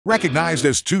Recognized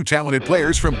as two talented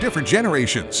players from different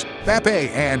generations, Mbappé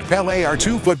and Pelé are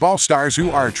two football stars who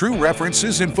are true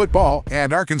references in football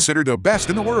and are considered the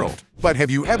best in the world. But have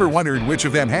you ever wondered which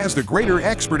of them has the greater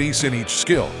expertise in each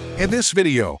skill? In this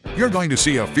video, you're going to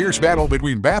see a fierce battle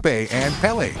between Mbappé and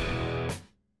Pelé.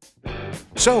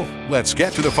 So, let's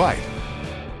get to the fight.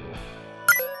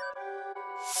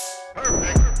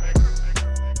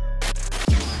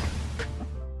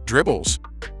 Dribbles.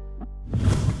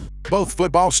 Both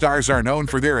football stars are known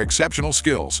for their exceptional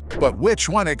skills, but which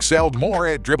one excelled more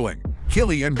at dribbling?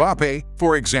 Kylian Mbappé,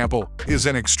 for example, is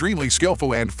an extremely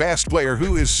skillful and fast player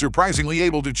who is surprisingly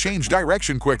able to change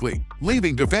direction quickly,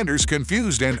 leaving defenders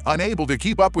confused and unable to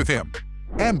keep up with him.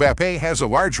 Mbappé has a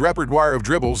large repertoire of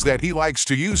dribbles that he likes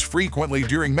to use frequently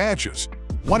during matches.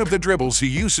 One of the dribbles he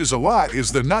uses a lot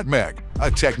is the nutmeg, a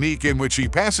technique in which he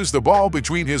passes the ball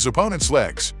between his opponent's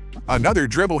legs. Another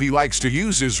dribble he likes to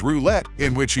use is roulette,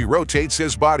 in which he rotates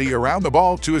his body around the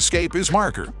ball to escape his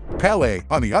marker. Pelé,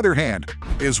 on the other hand,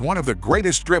 is one of the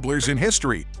greatest dribblers in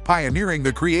history, pioneering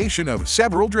the creation of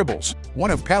several dribbles. One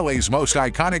of Pelé's most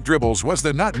iconic dribbles was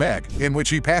the nutmeg, in which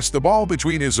he passed the ball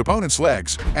between his opponent's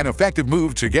legs, an effective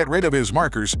move to get rid of his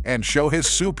markers and show his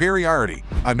superiority.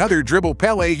 Another dribble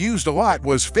Pelé used a lot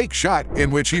was fake shot, in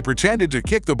which he pretended to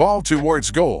kick the ball towards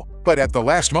goal, but at the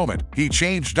last moment, he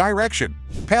changed direction.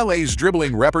 Pelé's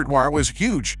dribbling repertoire was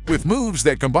huge, with moves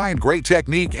that combined great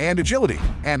technique and agility.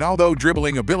 And although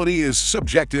dribbling ability is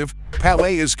subjective,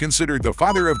 Pelé is considered the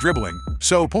father of dribbling,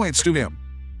 so points to him.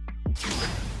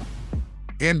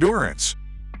 Endurance.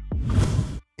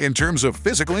 In terms of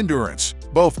physical endurance,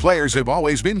 both players have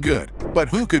always been good, but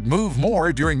who could move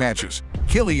more during matches?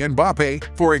 Kylian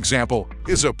Mbappé, for example,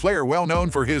 is a player well known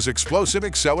for his explosive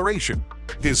acceleration.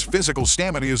 His physical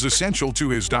stamina is essential to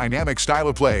his dynamic style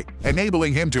of play,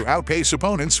 enabling him to outpace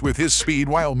opponents with his speed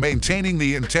while maintaining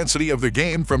the intensity of the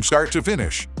game from start to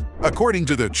finish. According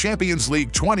to the Champions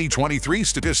League 2023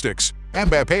 statistics,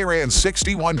 Mbappé ran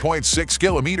 61.6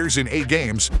 kilometers in 8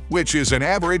 games, which is an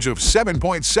average of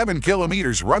 7.7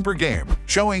 kilometers run per game,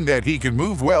 showing that he can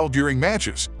move well during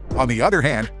matches. On the other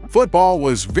hand, football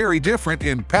was very different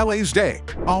in Pelé's day.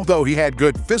 Although he had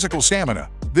good physical stamina,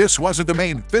 this wasn't the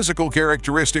main physical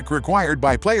characteristic required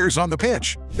by players on the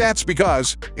pitch. That's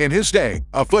because, in his day,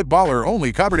 a footballer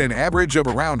only covered an average of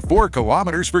around 4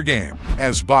 kilometers per game.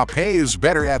 As Mbappé is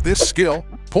better at this skill,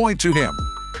 point to him.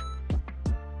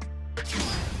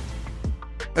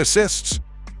 Assists.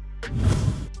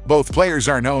 Both players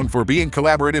are known for being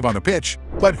collaborative on the pitch,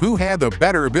 but who had the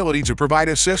better ability to provide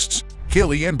assists?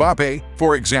 Kylian Mbappé,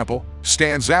 for example,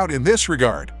 stands out in this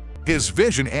regard. His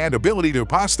vision and ability to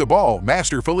pass the ball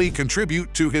masterfully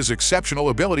contribute to his exceptional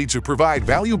ability to provide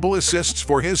valuable assists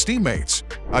for his teammates.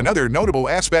 Another notable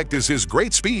aspect is his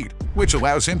great speed, which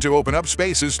allows him to open up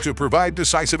spaces to provide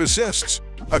decisive assists.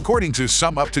 According to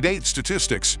some up-to-date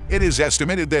statistics, it is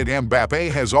estimated that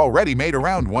Mbappé has already made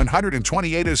around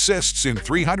 128 assists in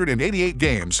 388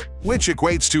 games, which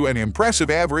equates to an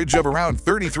impressive average of around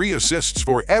 33 assists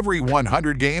for every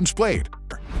 100 games played.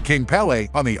 King Pelé,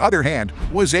 on the other hand,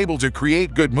 was able to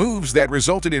create good moves that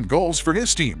resulted in goals for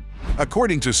his team.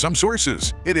 According to some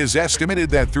sources, it is estimated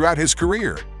that throughout his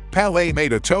career, Pelé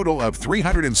made a total of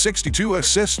 362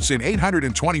 assists in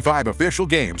 825 official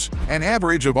games, an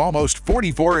average of almost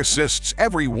 44 assists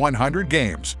every 100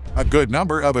 games. A good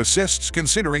number of assists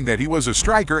considering that he was a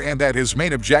striker and that his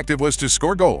main objective was to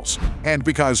score goals. And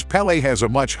because Pelé has a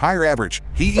much higher average,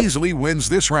 he easily wins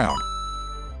this round.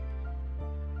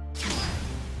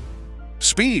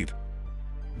 Speed.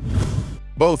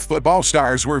 Both football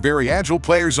stars were very agile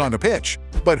players on the pitch,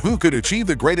 but who could achieve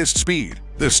the greatest speed?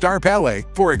 The star Pelé,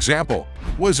 for example,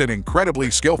 was an incredibly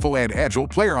skillful and agile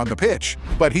player on the pitch,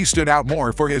 but he stood out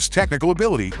more for his technical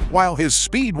ability, while his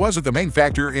speed wasn't the main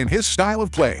factor in his style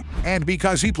of play. And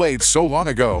because he played so long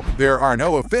ago, there are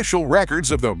no official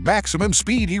records of the maximum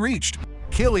speed he reached.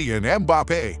 Kylian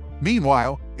Mbappé,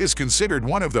 meanwhile, is considered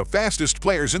one of the fastest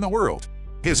players in the world.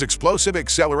 His explosive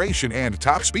acceleration and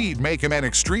top speed make him an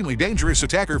extremely dangerous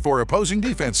attacker for opposing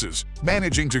defenses,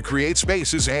 managing to create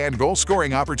spaces and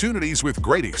goal-scoring opportunities with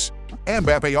great ease.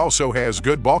 Mbappé also has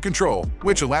good ball control,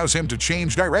 which allows him to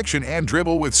change direction and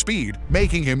dribble with speed,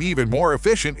 making him even more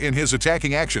efficient in his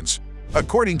attacking actions.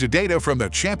 According to data from the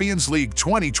Champions League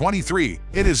 2023,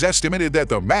 it is estimated that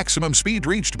the maximum speed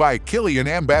reached by Kylian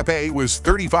Mbappé was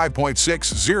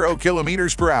 35.60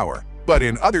 kilometers per hour. But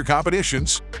in other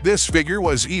competitions, this figure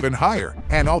was even higher.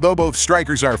 And although both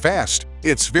strikers are fast,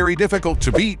 it's very difficult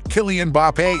to beat Kylian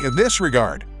Mbappé in this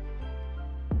regard.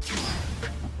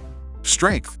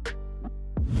 Strength.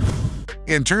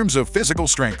 In terms of physical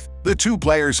strength, The two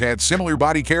players had similar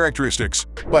body characteristics,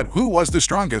 but who was the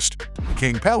strongest?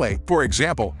 King Pelé, for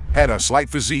example, had a slight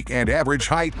physique and average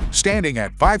height, standing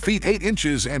at 5 feet 8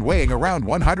 inches and weighing around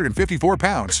 154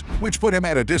 pounds, which put him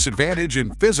at a disadvantage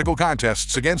in physical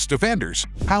contests against defenders.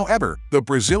 However, the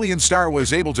Brazilian star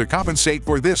was able to compensate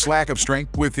for this lack of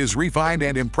strength with his refined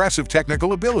and impressive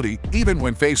technical ability, even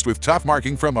when faced with tough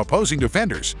marking from opposing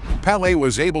defenders. Pelé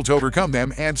was able to overcome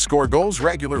them and score goals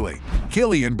regularly.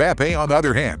 Kylian Mbappé, on the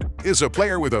other hand, is a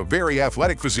player with a very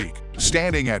athletic physique,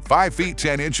 standing at 5 feet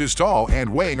 10 inches tall and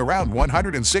weighing around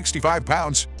 165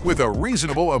 pounds with a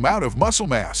reasonable amount of muscle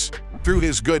mass. Through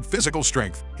his good physical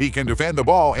strength, he can defend the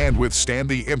ball and withstand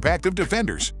the impact of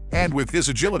defenders. And with his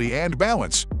agility and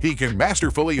balance, he can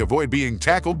masterfully avoid being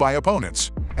tackled by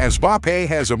opponents. As Mbappé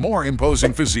has a more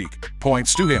imposing physique,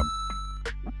 points to him.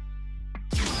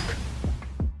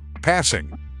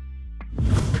 Passing.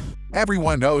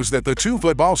 Everyone knows that the two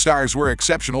football stars were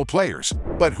exceptional players,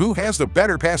 but who has the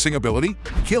better passing ability?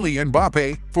 Kylian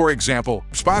Mbappé, for example.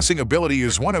 His passing ability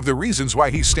is one of the reasons why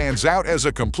he stands out as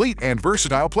a complete and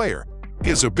versatile player.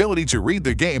 His ability to read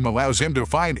the game allows him to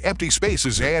find empty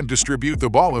spaces and distribute the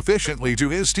ball efficiently to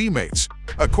his teammates.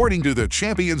 According to the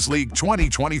Champions League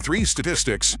 2023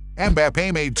 statistics,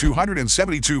 Mbappé made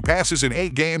 272 passes in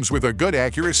 8 games with a good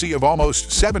accuracy of almost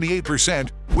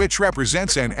 78%, which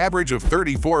represents an average of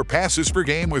 34 passes per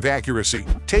game with accuracy,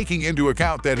 taking into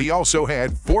account that he also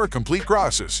had 4 complete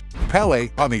crosses.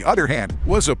 Pelé, on the other hand,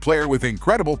 was a player with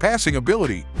incredible passing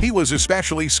ability. He was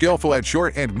especially skillful at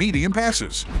short and medium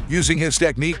passes, using his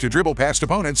technique to dribble past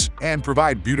opponents and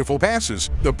provide beautiful passes.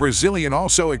 The Brazilian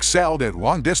also excelled at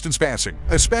long-distance passing,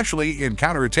 especially in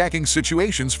counter-attacking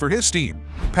situations for his team.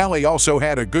 Pelé also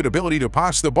had a good ability to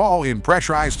pass the ball in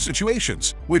pressurized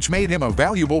situations, which made him a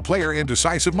valuable player in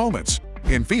decisive moments.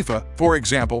 In FIFA, for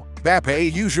example,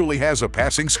 Mbappé usually has a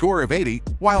passing score of 80,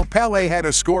 while Pelé had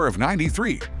a score of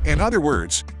 93. In other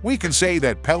words, we can say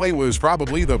that Pelé was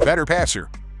probably the better passer.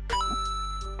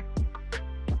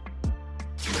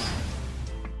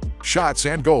 Shots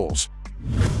and goals.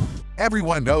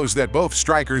 Everyone knows that both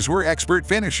strikers were expert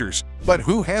finishers, but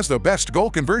who has the best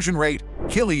goal conversion rate?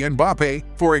 Kylian Mbappé,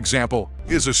 for example,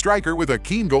 is a striker with a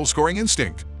keen goal-scoring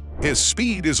instinct. His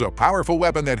speed is a powerful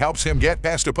weapon that helps him get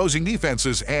past opposing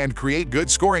defenses and create good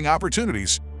scoring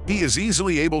opportunities. He is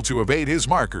easily able to evade his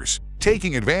markers,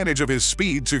 taking advantage of his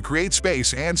speed to create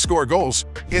space and score goals.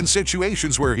 In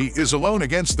situations where he is alone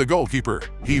against the goalkeeper,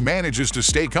 he manages to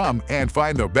stay calm and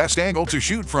find the best angle to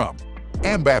shoot from.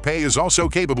 Mbappé is also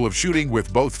capable of shooting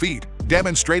with both feet,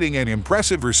 demonstrating an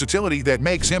impressive versatility that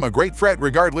makes him a great threat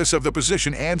regardless of the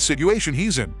position and situation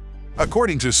he's in.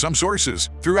 According to some sources,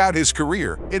 throughout his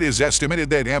career, it is estimated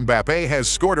that Mbappé has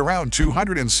scored around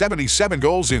 277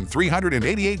 goals in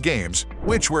 388 games,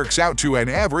 which works out to an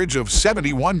average of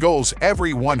 71 goals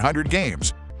every 100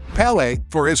 games. Pelé,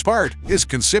 for his part, is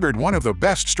considered one of the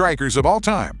best strikers of all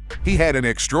time. He had an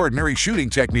extraordinary shooting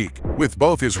technique with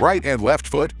both his right and left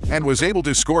foot and was able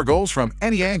to score goals from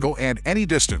any angle and any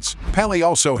distance. Pelé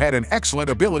also had an excellent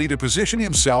ability to position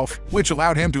himself, which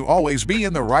allowed him to always be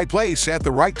in the right place at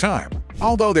the right time.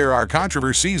 Although there are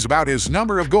controversies about his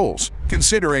number of goals,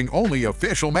 considering only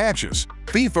official matches,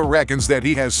 FIFA reckons that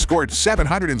he has scored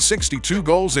 762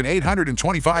 goals in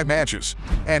 825 matches,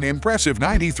 an impressive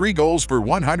 93 goals per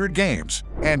 100 games.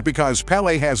 And because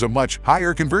Pelé has a much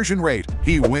higher conversion rate,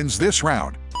 he wins this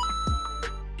round.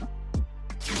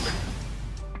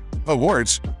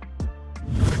 Awards.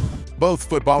 Both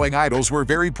footballing idols were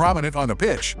very prominent on the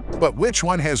pitch, but which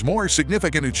one has more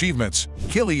significant achievements?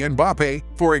 Kylian Mbappé,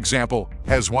 for example,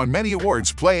 has won many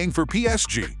awards playing for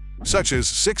PSG, such as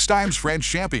 6 times French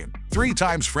champion, 3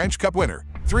 times French Cup winner,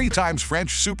 3 times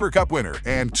French Super Cup winner,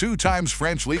 and 2 times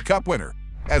French League Cup winner.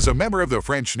 As a member of the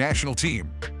French national team,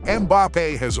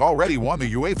 Mbappé has already won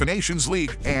the UEFA Nations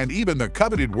League and even the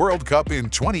coveted World Cup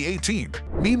in 2018.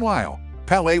 Meanwhile,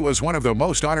 Pelé was one of the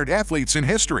most honored athletes in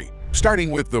history,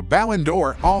 starting with the Ballon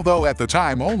d'Or, although at the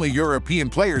time only European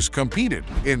players competed.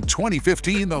 In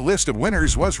 2015, the list of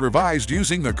winners was revised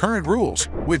using the current rules,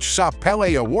 which saw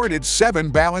Pelé awarded 7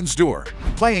 Ballons d'Or.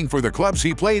 Playing for the clubs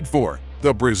he played for,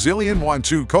 the Brazilian won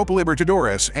 2 Copa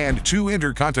Libertadores and 2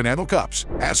 Intercontinental Cups.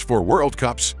 As for World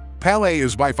Cups, Pelé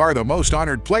is by far the most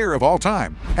honored player of all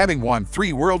time, having won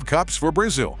 3 World Cups for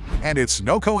Brazil. And it's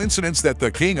no coincidence that the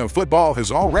king of football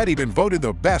has already been voted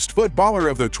the best footballer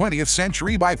of the 20th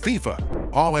century by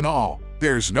FIFA. All in all,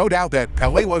 there's no doubt that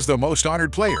Pelé was the most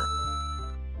honored player.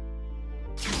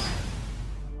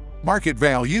 Market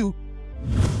value.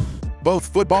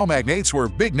 Both football magnates were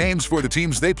big names for the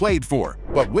teams they played for,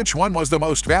 but which one was the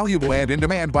most valuable and in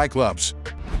demand by clubs?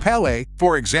 Pelé,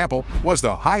 for example, was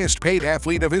the highest-paid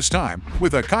athlete of his time,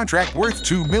 with a contract worth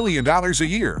 $2 million a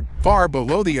year, far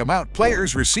below the amount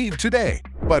players receive today.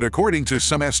 But according to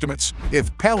some estimates,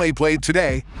 if Pelé played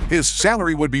today, his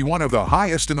salary would be one of the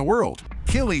highest in the world.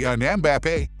 Kylian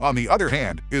Mbappé, on the other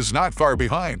hand, is not far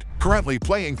behind, currently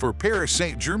playing for Paris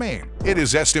Saint-Germain. It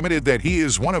is estimated that he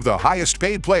is one of the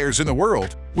highest-paid players in the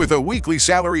world, with a weekly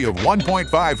salary of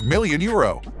 1.5 million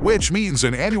euro, which means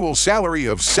an annual salary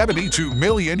of 72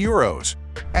 million euros.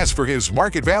 As for his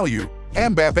market value,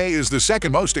 Mbappé is the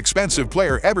second most expensive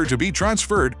player ever to be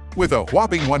transferred, with a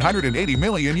whopping 180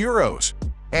 million euros.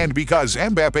 And because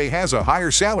Mbappé has a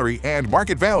higher salary and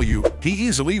market value, he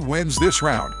easily wins this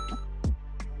round.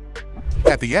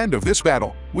 At the end of this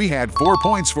battle, we had 4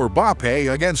 points for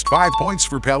Mbappé against 5 points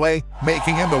for Pelé,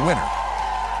 making him the winner.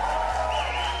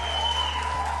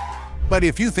 But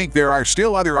if you think there are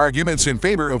still other arguments in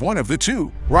favor of one of the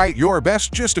two, write your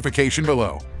best justification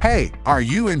below. Hey, are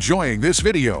you enjoying this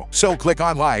video? So click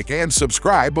on like and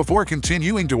subscribe before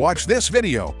continuing to watch this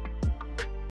video.